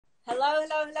Hello,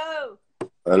 hello, hello.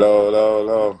 Hello, hello,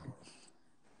 hello.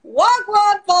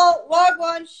 Wagwan Bolt,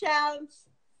 Wagwan Shams.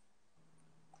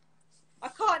 I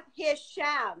can't hear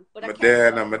Sham, but I can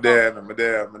hear I'm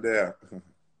there.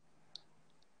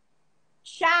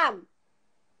 Sham.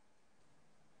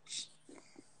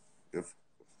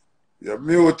 You're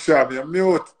mute, Cham, you're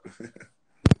mute.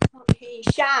 Okay,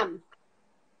 Sham.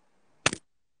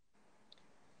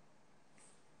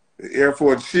 The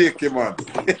earphone shaky, man.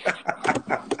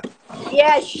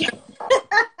 Yes.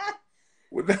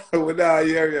 We not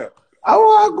hear you. I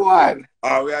want to go on.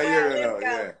 Oh, we are hearing you There now, we go.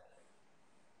 yeah.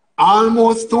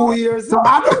 Almost 2 years. So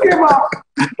I don't give up.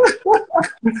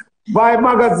 By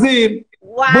magazine.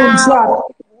 Boom Wow.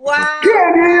 shot. Wow.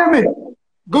 Can you hear me?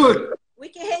 Good. We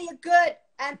can hear you good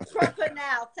and proper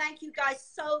now. Thank you guys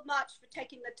so much for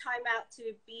taking the time out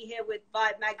to be here with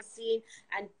Vibe Magazine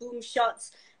and Boom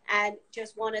Shots. And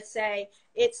just want to say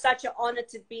it's such an honor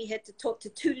to be here to talk to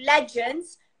two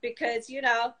legends because, you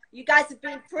know, you guys have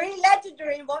been pretty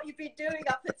legendary in what you've been doing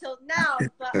up until now.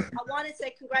 But I want to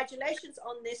say congratulations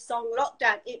on this song,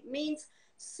 Lockdown. It means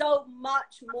so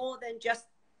much more than just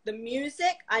the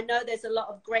music. I know there's a lot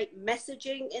of great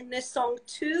messaging in this song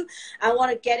too. I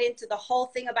want to get into the whole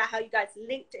thing about how you guys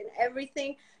linked and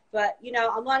everything. But, you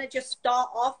know, I want to just start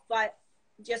off by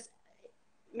just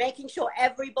making sure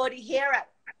everybody here at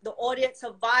the audience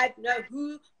of Vibe know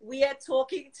who we are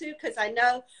talking to, because I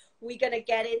know we're going to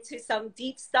get into some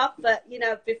deep stuff. But, you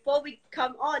know, before we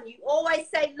come on, you always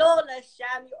say lawless,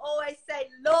 Sham. You always say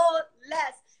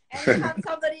lawless. Anytime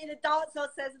somebody in the dance hall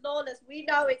says lawless, we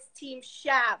know it's Team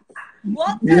Sham.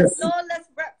 What does lawless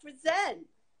represent?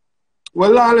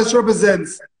 Well, lawless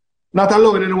represents not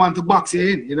allowing anyone to box you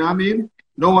in, you know what I mean?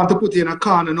 No one to put you in a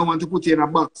corner, no one to put you in a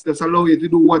box. Just allow you to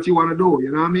do what you want to do,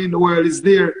 you know what I mean? The world is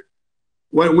there.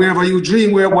 Wherever you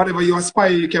dream, whatever you aspire,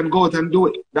 you can go out and do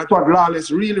it. That's what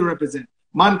lawless really represents.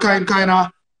 Mankind kind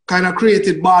of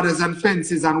created borders and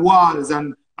fences and walls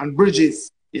and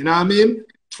bridges, you know what I mean?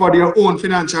 For their own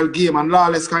financial game, and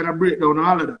lawless kind of break down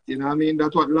all of that, you know what I mean?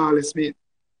 That's what lawless means.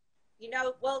 You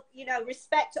know, well, you know,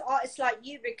 respect to artists like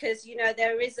you because, you know,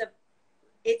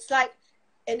 it's like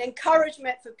an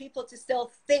encouragement for people to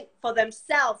still think for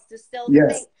themselves, to still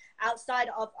think outside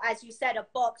of, as you said, a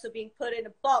box or being put in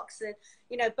a box. And,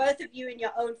 you know, both of you in your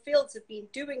own fields have been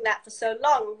doing that for so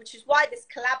long, which is why this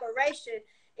collaboration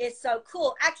is so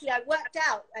cool. Actually, I worked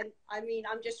out, and I mean,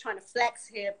 I'm just trying to flex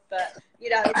here, but,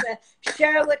 you know, it's a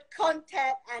Sherwood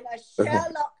Content and a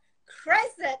Sherlock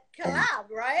Crescent collab,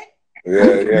 right?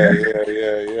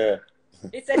 Yeah.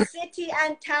 It's a city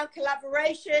and town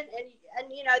collaboration,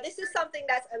 and you know, this is something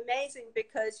that's amazing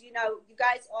because, you know, you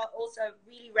guys are also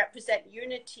really represent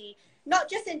unity, not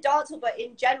just in dancehall, but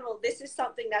in general. This is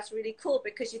something that's really cool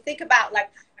because you think about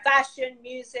like fashion,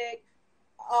 music,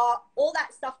 all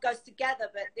that stuff goes together,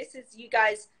 but this is you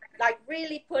guys like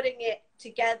really putting it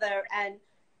together and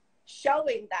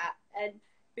showing that. And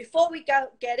before we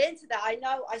get into that, I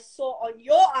know I saw on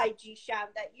your IG, Sham,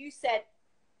 that you said,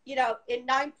 you know, in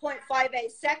 9.58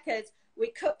 seconds, we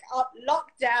cook up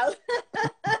Lockdown.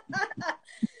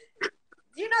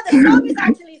 You know, the song is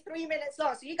actually 3 minutes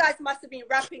long, so you guys must have been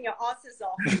rapping your asses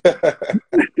off.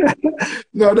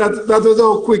 No, that was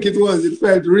how quick it was. It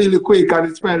felt really quick,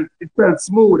 and it felt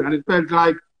smooth, and it felt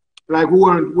like we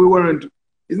weren't.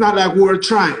 It's not like we were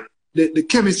trying. The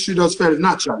chemistry just felt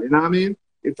natural. You know what I mean?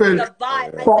 It felt the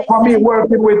vibe, for me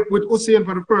working with Usain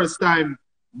for the first time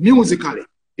musically.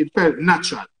 It felt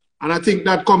natural, and I think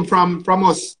that come from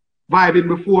us vibing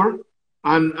before,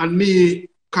 and me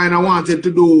kind of wanted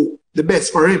to do the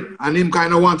best for him, and him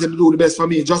kind of wanted to do the best for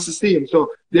me, just the same.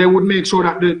 So they would make sure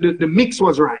that the mix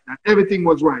was right, that everything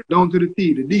was right, down to the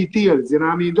T, the details, you know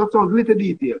what I mean? Just those little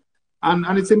details.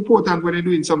 And it's important when you're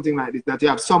doing something like this that you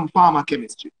have some form of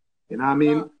chemistry, you know what I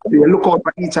mean? You look out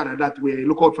for each other that way, you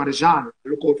look out for the genre,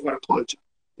 you look out for the culture,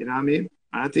 you know what I mean?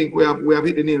 And I think we have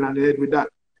hit the nail on the head with that.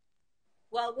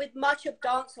 Well, with much of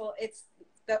dancehall, it's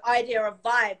the idea of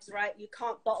vibes, right? You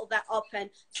can't bottle that up and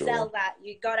sell that.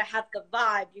 You got to have the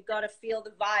vibe. You got to feel the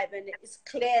vibe. And it's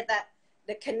clear that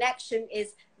the connection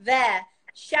is there.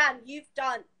 Sham, you've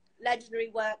done legendary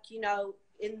work, you know,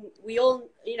 we all,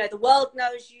 you know, the world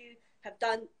knows you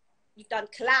you've done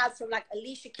collabs from like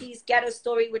Alicia Keys' Ghetto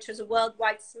Story, which was a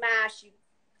worldwide smash. You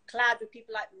collabed with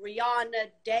people like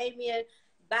Rihanna, Damien,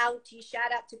 Bounty,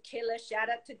 shout out to Killer, shout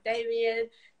out to Damien.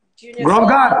 Junior,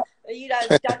 you know,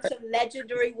 done some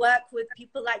legendary work with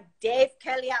people like Dave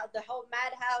Kelly out of the whole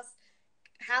Madhouse.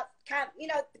 You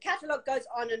know, the catalog goes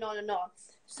on and on and on.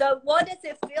 So what does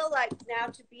it feel like now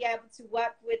to be able to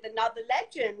work with another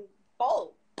legend,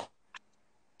 Bolt?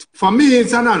 For me,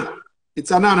 it's an honor.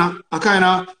 It's an honor. I kind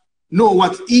of know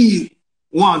what he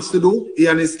wants to do, he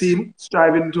and his team,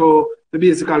 striving to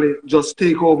basically just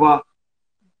take over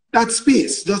that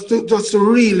space, just to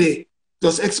really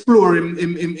just explore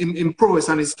him prowess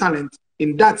and his talent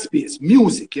in that space,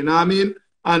 music, you know what I mean?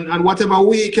 And whatever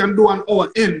we can do on our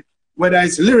end, whether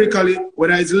it's lyrically,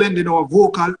 whether it's lending our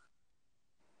vocal,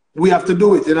 we have to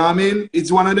do it, you know what I mean?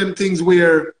 It's one of them things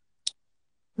where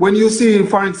when you see,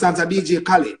 for instance, a DJ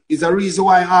Khaled, is a reason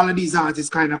why all of these artists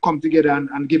kind of come together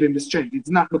and give him the strength. It's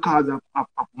not because of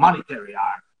monetary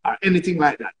or anything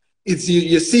like that. It's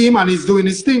you see him and he's doing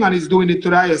his thing and he's doing it to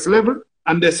the highest level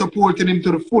and they're supporting him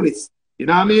to the fullest. You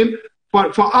know what I mean?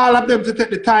 But for all of them to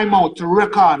take the time out to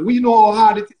record, we know how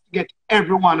hard it is to get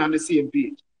everyone on the same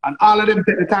page. And all of them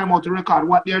take the time out to record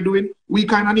what they're doing. We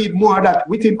kind of need more of that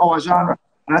within our genre.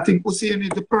 And I think Usain is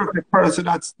the perfect person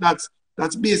that's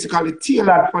basically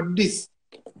tailored for this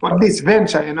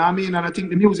venture, you know what I mean? And I think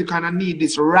the music kind of need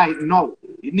this right now.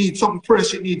 It needs something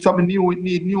fresh, it needs something new, it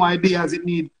needs new ideas, it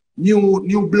needs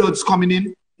new bloods coming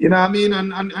in, you know what I mean?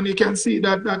 And you can see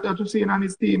that Usain and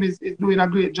his team is doing a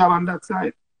great job on that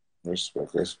side.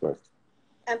 Respect.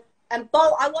 And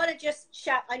Bolt, I want to just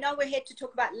shout, I know we're here to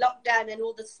talk about lockdown and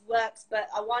all this works, but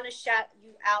I want to shout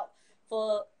you out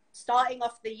for starting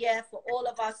off the year for all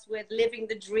of us with living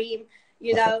the dream.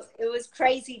 You know, it was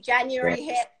crazy. January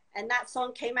hit and that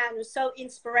song came out and it was so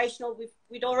inspirational.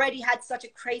 We'd already had such a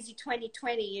crazy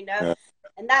 2020, you know. Yeah.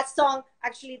 And that song,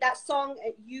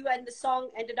 you and the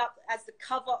song ended up as the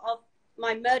cover of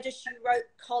my Murder, She Wrote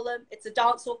column. It's a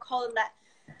dancehall column that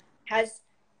has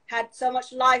had so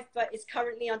much life, but is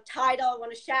currently on Tidal. I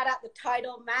want to shout out the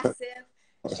Tidal, massive.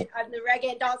 I'm the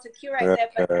reggae and dancehall curator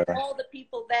there, but all the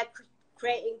people there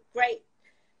creating great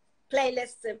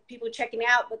playlists and people checking it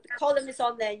out. But the column is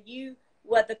on there. You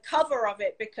were the cover of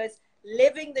it because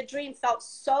living the dream felt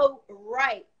so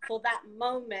right for that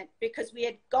moment because we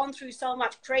had gone through so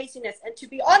much craziness. And to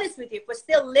be honest with you, if we're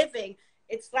still living,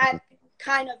 it's like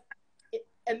kind of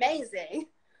amazing.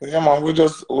 Yeah, man,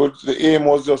 the aim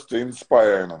was just to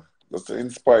inspire, you know, just to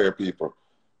inspire people.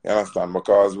 You understand?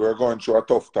 Because we're going through a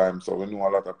tough time, so we know a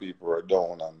lot of people are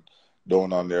down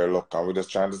on their luck, and we're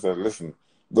just trying to say, listen,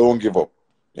 don't give up.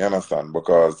 You understand?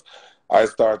 Because I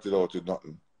started out with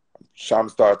nothing. Cham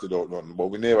started out with nothing, but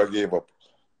we never gave up.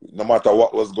 No matter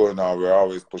what was going on, we were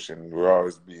always pushing, we were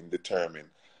always being determined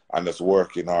and just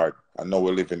working hard. And now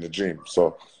we're living the dream.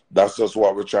 So that's just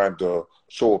what we're trying to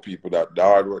show people, that the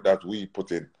hard work that we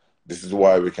put in, this is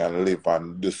why we can live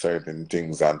and do certain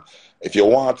things. And if you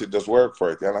want it, just work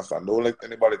for it. You understand? Don't let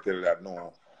anybody tell you that,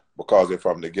 no, because you're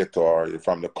from the ghetto or you're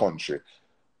from the country,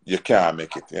 you can't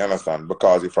make it. You understand?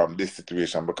 Because you're from this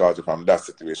situation, because you're from that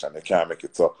situation, you can't make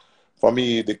it. So for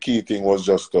me, the key thing was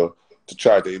just to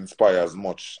try to inspire as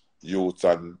much youth,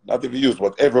 and not even youth,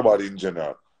 but everybody in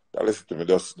general. That listen to me,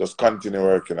 just continue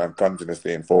working and continue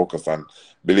staying focused and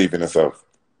believe in yourself.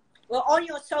 Well, on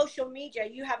your social media,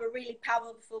 you have a really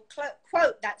powerful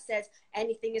quote that says,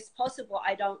 anything is possible.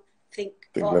 I don't think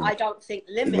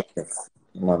limits.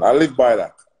 Man, I live by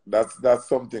that. That's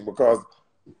something, because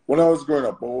when I was growing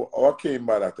up, I came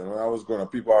by that, and when I was growing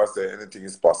up, people always say anything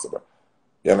is possible.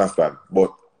 You understand?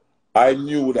 But I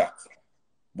knew that.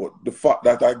 But the fact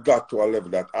that I got to a level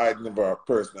that I never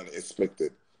personally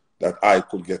expected that I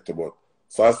could get to. But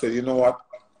so I said, you know what?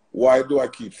 Why do I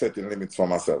keep setting limits for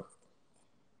myself?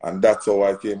 And that's how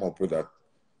I came up with that.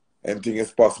 Anything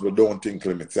is possible, don't think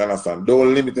limits. You understand?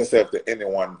 Don't limit yourself to any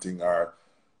one thing or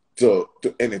to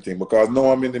anything. Because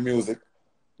now I'm in the music,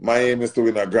 my aim is to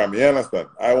win a Grammy. You understand?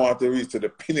 I want to reach to the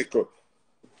pinnacle,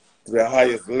 to the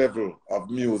highest level of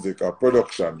music or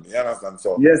production. You understand?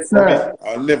 So yes, sir.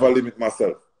 I'll never limit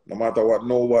myself. No matter what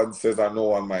no one says or no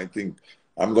one might think,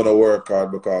 I'm going to work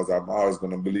hard, because I'm always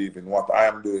going to believe in what I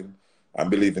am doing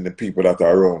and believe in the people that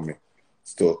are around me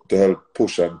to help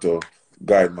push and to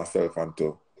guide myself and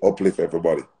to uplift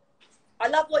everybody. I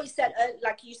love what you said,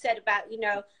 like you said about, you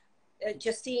know,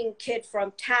 just seeing a kid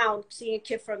from town, seeing a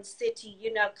kid from city,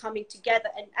 you know, coming together,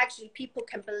 and actually people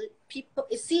can believe,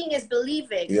 seeing is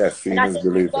believing. Yes, seeing is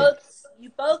believing. You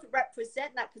both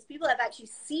represent that, because people have actually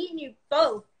seen you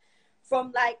both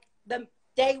from like the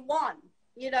day one,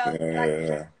 you know.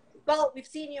 Yeah. Bolt, we've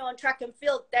seen you on track and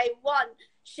field day one.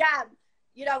 Cham,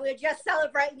 you know, we were just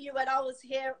celebrating you when I was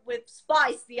here with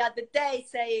Spice the other day,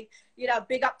 saying, you know,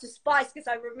 big up to Spice, because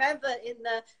I remember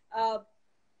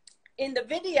in the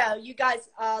video, you guys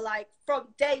are like from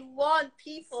day one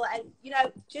people, and you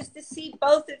know, just to see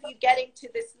both of you getting to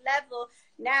this level.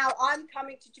 Now I'm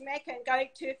coming to Jamaica and going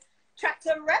to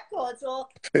Tractor Records, or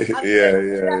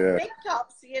yeah. Big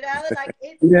Tops, you know, like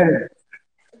it's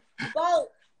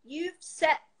Bolt, you've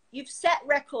set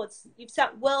records, you've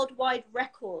set worldwide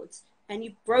records, and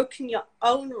you've broken your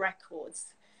own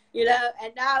records, you know,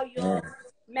 and now you're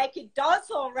making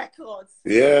dancehall records.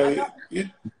 Yeah,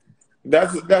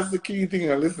 that's the key thing.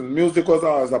 And listen, music was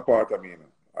always a part of me. You know.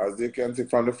 As you can see,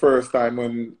 from the first time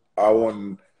when I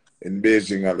won in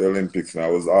Beijing at the Olympics, and I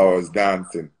was always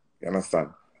dancing. You understand?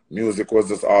 Music was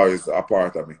just always a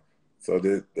part of me. So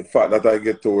the fact that I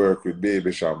get to work with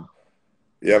Baby Cham,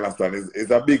 you understand,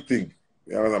 is a big thing.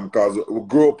 You understand? Because we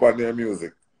grew up on their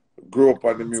music. Grew up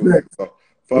on the music. So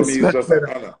for me, it's just an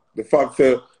honor. The fact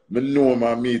that I know him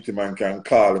and meet him and can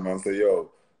call him and say,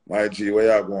 yo, my G,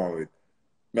 where you going with?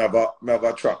 Me have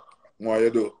a track. Why you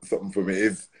do something for me?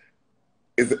 It's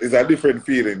a different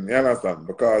feeling, you understand?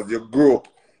 Because you grew up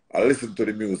and listen to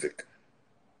the music.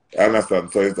 You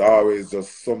understand? So it's always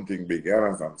just something big, you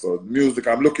understand? So music,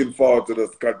 I'm looking forward to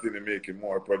just continue making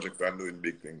more projects and doing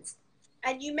big things.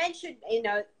 And you mentioned, you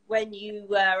know, when you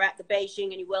were at the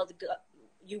Beijing and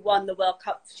you won the World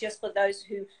Cup, just for those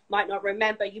who might not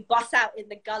remember, you bust out in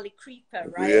the Gully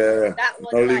Creeper, right? Yeah, that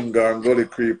was Nolinga and Gully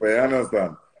Creeper, you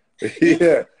understand?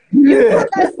 Yeah. You put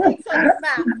those things on the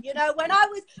map. You know, when I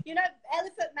was, you know,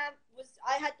 Elephant Man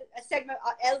I had a segment,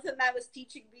 Elephant Man was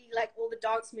teaching me like all the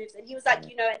dance moves, and he was like,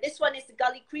 you know, this one is the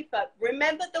Gully Creeper.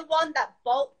 Remember the one that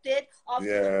Bolt did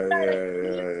after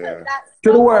that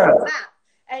to the world. map?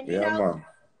 And you know, man.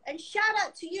 And shout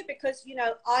out to you because, you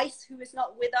know, Ice, who is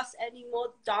not with us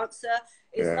anymore, dancer,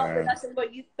 is not with us anymore.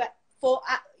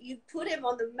 You put him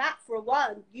on the map for a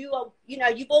while. You are, you know,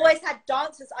 you've always had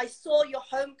dancers. I saw your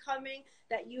homecoming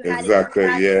that you had. Exactly,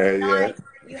 yeah.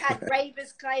 You had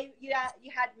Ravers Clay, you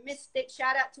had Mystic.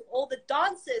 Shout out to all the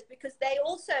dancers because they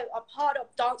also are part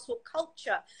of dancehall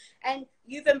culture. And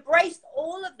you've embraced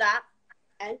all of that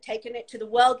and taken it to the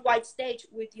worldwide stage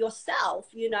with yourself.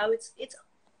 You know, it's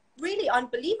really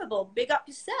unbelievable. Big up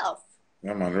yourself.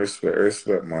 Yeah, man,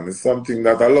 respect, man. It's something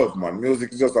that I love, man.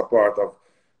 Music is just a part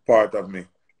of me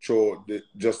through the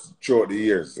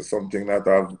years. It's something that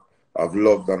I've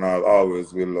loved and I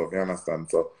always will love. You understand?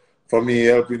 So for me,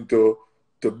 helping to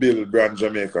build brand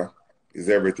Jamaica is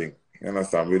everything. You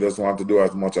understand? We just want to do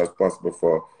as much as possible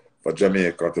for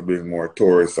Jamaica to bring more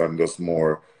tourists and just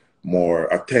more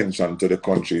attention to the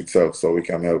country itself, so we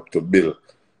can help to build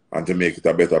and to make it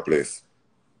a better place.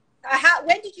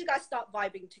 When did you guys start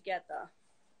vibing together?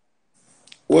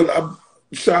 Well,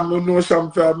 Cham, we know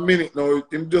Cham for a minute now.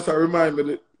 Him just remind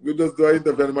me, we just do an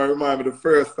interview and remind me the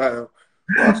first time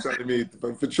we actually meet.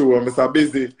 For sure, Mr.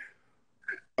 Busy,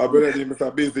 I brother named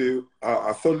Mr. Busy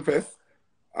at Sunfest.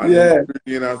 And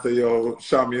he and say, yo,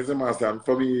 Cham, you see my son.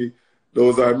 For me,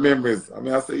 those are memories. I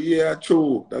mean, I say, yeah,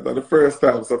 true. That's the first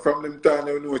time. So from them time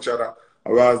we know each other, I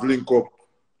was link up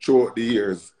throughout the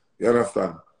years. You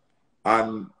understand?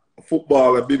 And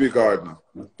football at Bibi Garden.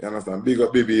 You understand? Big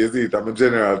up Bibi, is it? I'm a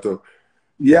general too.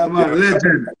 Yeah, man,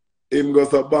 legend. Him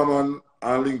goes up Bamman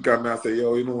and Lincoln, and I say,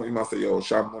 yo, you know, him I say, yo,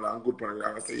 Cham, I'm good for him.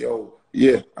 And I say, yo,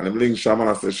 yeah. And him link Cham, and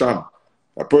I say, Cham,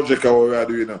 a project how we are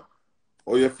doing now.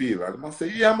 How you feel? And I say,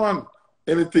 yeah, man.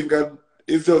 Anything, and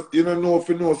it's just, you don't know if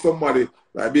you know somebody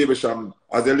like Baby Cham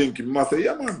as a link him, I say,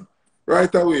 yeah, man.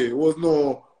 Right away. It was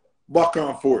no back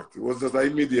and forth. It was just like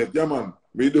immediate, yeah, man.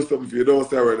 Me do something for you, don't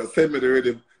say a word. Send me the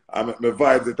rhythm. I me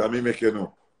vibes it and me make you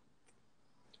know.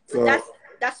 So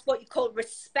that's what you call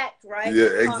respect, right? Yeah,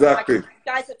 exactly. Like,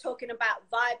 you guys are talking about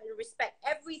vibe and respect.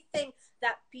 Everything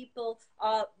that people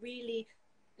are really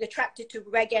attracted to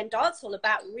reggae and dancehall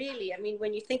about, really. I mean,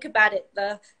 when you think about it,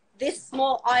 this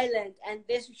small island and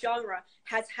this genre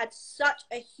has had such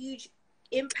a huge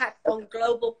impact on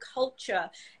global culture.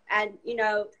 And, you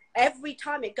know, every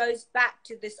time it goes back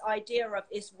to this idea of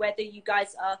is whether you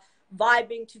guys are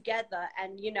vibing together.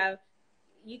 And, you know,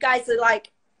 you guys are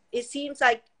like, it seems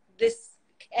like this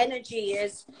energy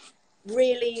is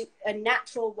really a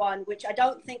natural one, which I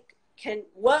don't think can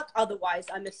work otherwise,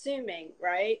 I'm assuming,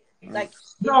 right? Like,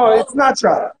 no, it's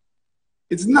natural.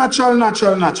 It's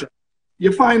natural.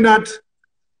 You find that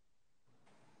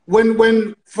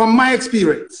when from my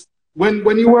experience,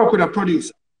 when you work with a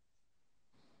producer,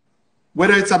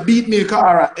 whether it's a beat maker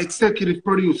or an executive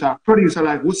producer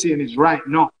like Usain is right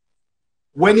now,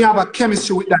 when you have a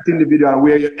chemistry with that individual,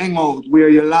 where you hang out, where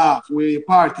you laugh, where you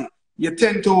party, you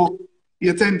tend to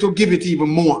give it even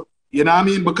more. You know what I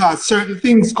mean? Because certain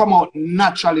things come out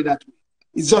naturally that way.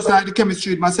 It's just like the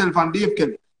chemistry with myself and Dave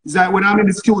Kelly. It's like when I'm in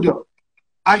the studio,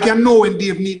 I can know when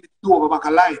Dave needs to do over back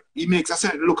a line. He makes a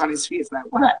certain look on his face like,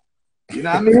 what? You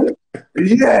know what I mean?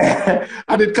 Yeah.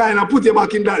 And it kind of put you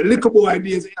back in that little boy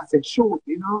days. I said, shoot,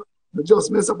 you know,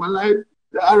 just mess up my life.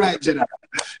 All right, Jenna.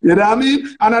 You know what I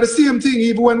mean? And at the same thing,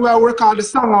 even when we record the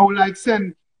song, I would like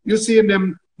send, you see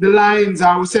them the lines,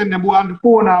 or we send them on the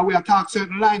phone, or we attack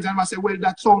certain lines, and I say, well,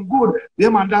 that sound good. Yeah,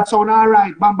 man, that sound all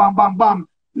right. Bam, bam, bam, bam.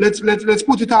 Let's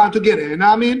put it all together. You know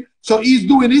what I mean? So he's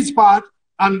doing his part,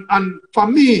 and for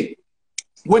me,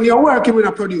 when you're working with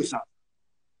a producer,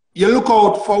 you look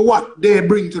out for what they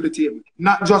bring to the table,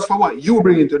 not just for what you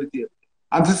bring into the table.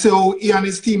 And to say, oh, he and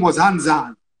his team was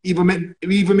hands-on, even made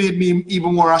me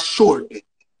even more assured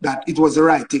that it was the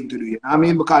right thing to do. You know what I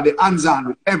mean? Because they're hands-on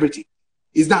with everything.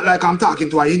 It's not like I'm talking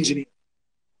to an engineer.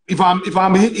 If I'm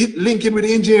linking with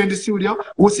the engineer in the studio,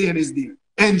 Usain is there.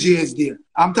 NJ is there.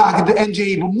 I'm talking to NJ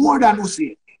even more than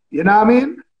Usain. You know what I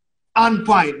mean? On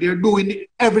point. They're doing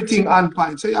everything on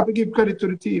point. So you have to give credit to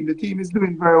the team. The team is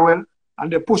doing very well.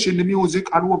 And they're pushing the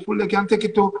music, and hopefully they can take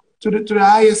it to the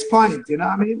highest point. You know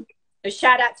what I mean? A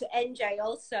shout out to NJ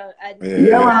also. And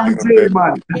yeah, man,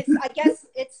 man. I guess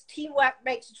it's teamwork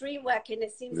makes dream work, and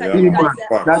it seems like you guys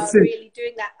are really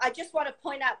doing that. I just want to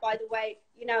point out, by the way,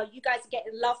 you know, you guys are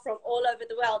getting love from all over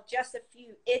the world. Just a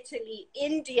few: Italy,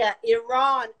 India,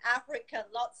 Iran, Africa,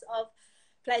 lots of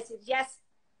places. Yes,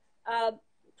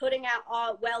 putting out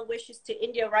our well wishes to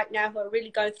India right now, who are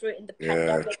really going through it in the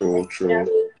pandemic. True. You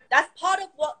know, that's part of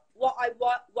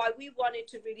why we wanted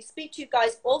to really speak to you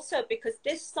guys also, because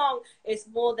this song is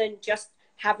more than just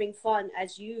having fun,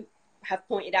 as you have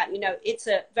pointed out. You know, it's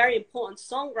a very important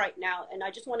song right now, and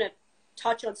I just want to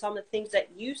touch on some of the things that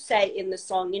you say in the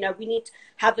song. You know, we need to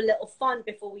have a little fun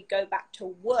before we go back to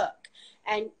work.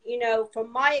 And, you know,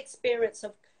 from my experience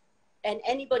of, and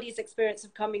anybody's experience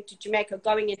of coming to Jamaica,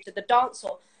 going into the dance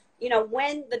hall, you know,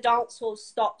 when the dance hall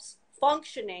stops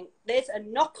functioning, there's a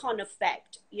knock-on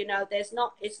effect. You know,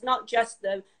 it's not just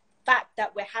the fact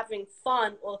that we're having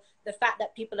fun or the fact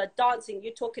that people are dancing.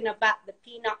 You're talking about the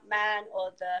peanut man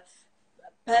or the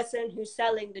person who's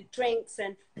selling the drinks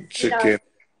and chicken.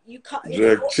 You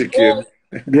can't chicken.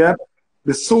 Yeah,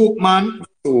 the soup man.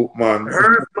 Soup man.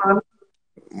 Herb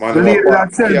man. The lady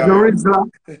that sells the Rizla.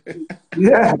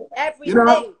 Yeah. Everything. You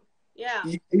know,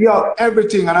 yeah,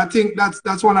 everything. And I think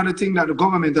that's one of the things that the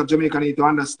government of Jamaica need to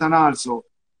understand also,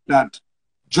 that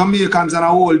Jamaicans as a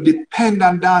whole depend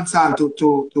on dancehall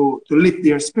to lift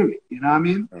their spirit. You know what I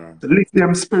mean? To lift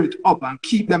their spirit up and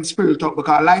keep them spirit up,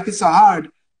 because life is so hard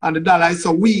and the dollar is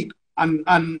so weak and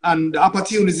the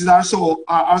opportunities are so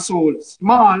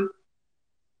small.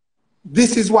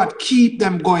 This is what keep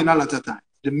them going a lot of times.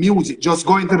 The music, just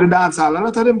going to the dance hall. A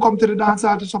lot of them come to the dance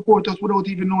hall to support us without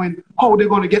even knowing how they're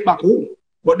going to get back home.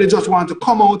 But they just want to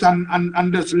come out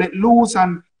and just let loose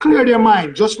and clear their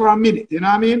mind just for a minute. You know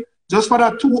what I mean? Just for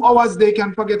that 2 hours, they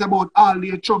can forget about all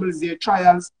their troubles, their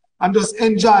trials, and just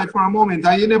enjoy it for a moment.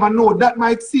 And you never know, that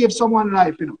might save someone's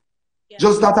life, you know. Yeah.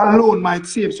 Just that alone might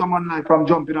save someone's life from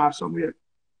jumping off somewhere.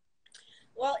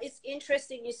 Well, it's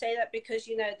interesting you say that, because,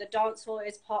 you know, the dance hall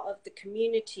is part of the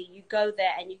community. You go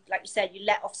there and, you, like you said, you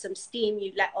let off some steam,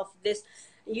 you let off this.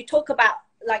 You talk about,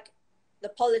 like, the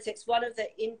politics. One of the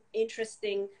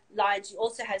interesting lines you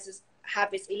also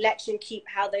have is election keep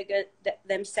how they go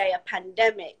them say a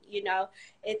pandemic. You know,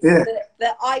 it's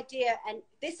the idea, and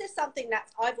this is something that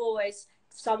I've always,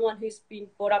 someone who's been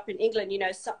brought up in England, you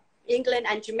know, England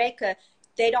and Jamaica,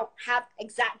 they don't have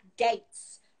exact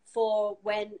dates for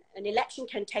when an election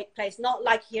can take place, not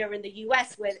like here in the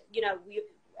US where, you know,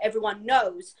 everyone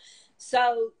knows.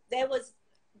 So there was,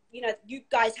 you know, you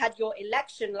guys had your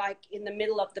election like in the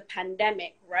middle of the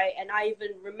pandemic, right? And I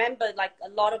even remember like a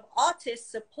lot of artists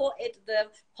supported the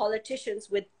politicians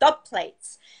with dub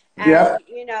plates. And,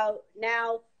 you know,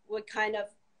 now we're kind of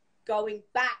going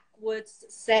backwards,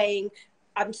 saying,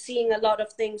 I'm seeing a lot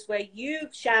of things where you,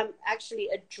 Cham, actually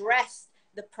addressed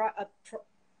the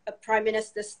a Prime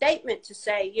Minister's statement to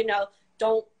say, you know,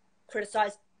 don't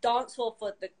criticize dancehall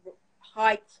for the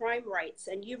high crime rates.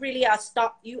 And you really are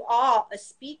you are a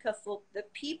speaker for the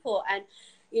people. And,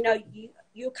 you know,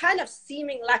 you're kind of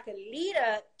seeming like a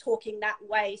leader talking that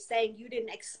way, saying you didn't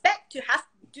expect to have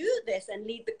to do this and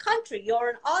lead the country. You're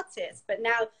an artist, but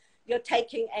now you're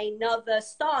taking another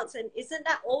stance. And isn't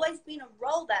that always been a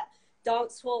role that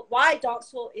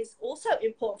dancehall is also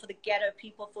important for the ghetto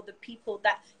people, for the people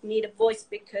that need a voice?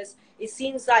 Because it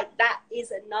seems like that is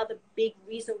another big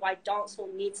reason why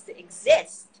dancehall needs to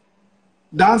exist.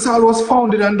 Dancehall was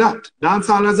founded on that.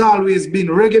 Dancehall has always been,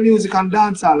 reggae music and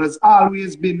dancehall has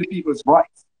always been the people's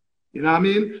voice. You know what I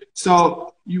mean?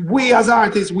 So we as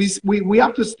artists, we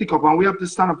have to stick up and we have to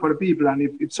stand up for the people.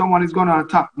 And if someone is going to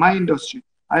attack my industry,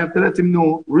 I have to let him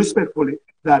know respectfully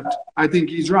that I think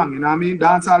he's wrong. You know what I mean?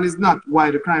 Dancehall is not why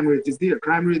the crime rate is there.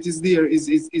 Crime rate is there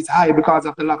is high because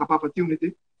of the lack of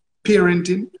opportunity,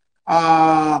 parenting,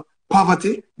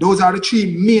 poverty. Those are the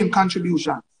 3 main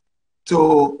contributions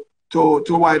to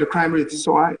why the crime rate is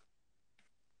so high.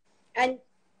 And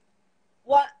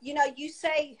what, you know, you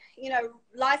say, you know,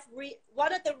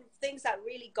 one of the things that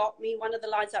really got me, one of the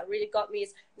lines that really got me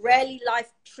is, rarely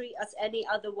life treat us any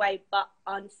other way but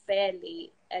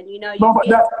unfairly. And, you know, No, but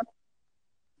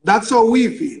that's how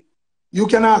we feel. You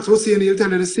can ask Usain, he'll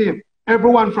tell you the same.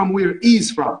 Everyone from where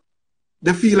he's from,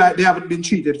 they feel like they haven't been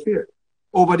treated fair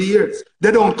over the years.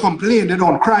 They don't complain, they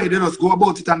don't cry, they just go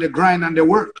about it and they grind and they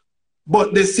work.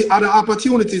 But they see other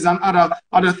opportunities and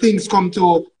other things come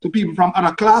to people from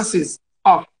other classes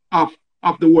of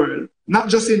the world, not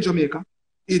just in Jamaica.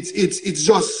 It's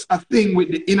just a thing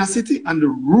with the inner city and the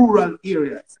rural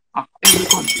areas of every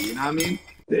country. You know what I mean?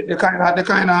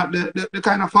 They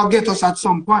kind of forget us at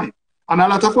some point. And a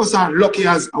lot of us are lucky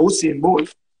as a Usain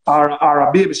Bolt or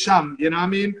a baby Cham, you know what I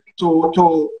mean,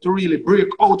 to really break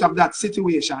out of that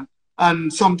situation.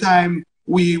 And sometimes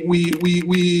we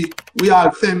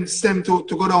all seem to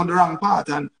go down the wrong path,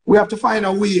 and we have to find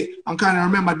a way and kind of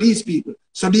remember these people.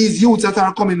 So these youths that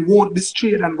are coming won't be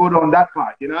straight and go down that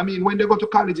path. You know what I mean? When they go to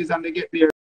colleges and they get there.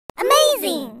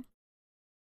 Amazing!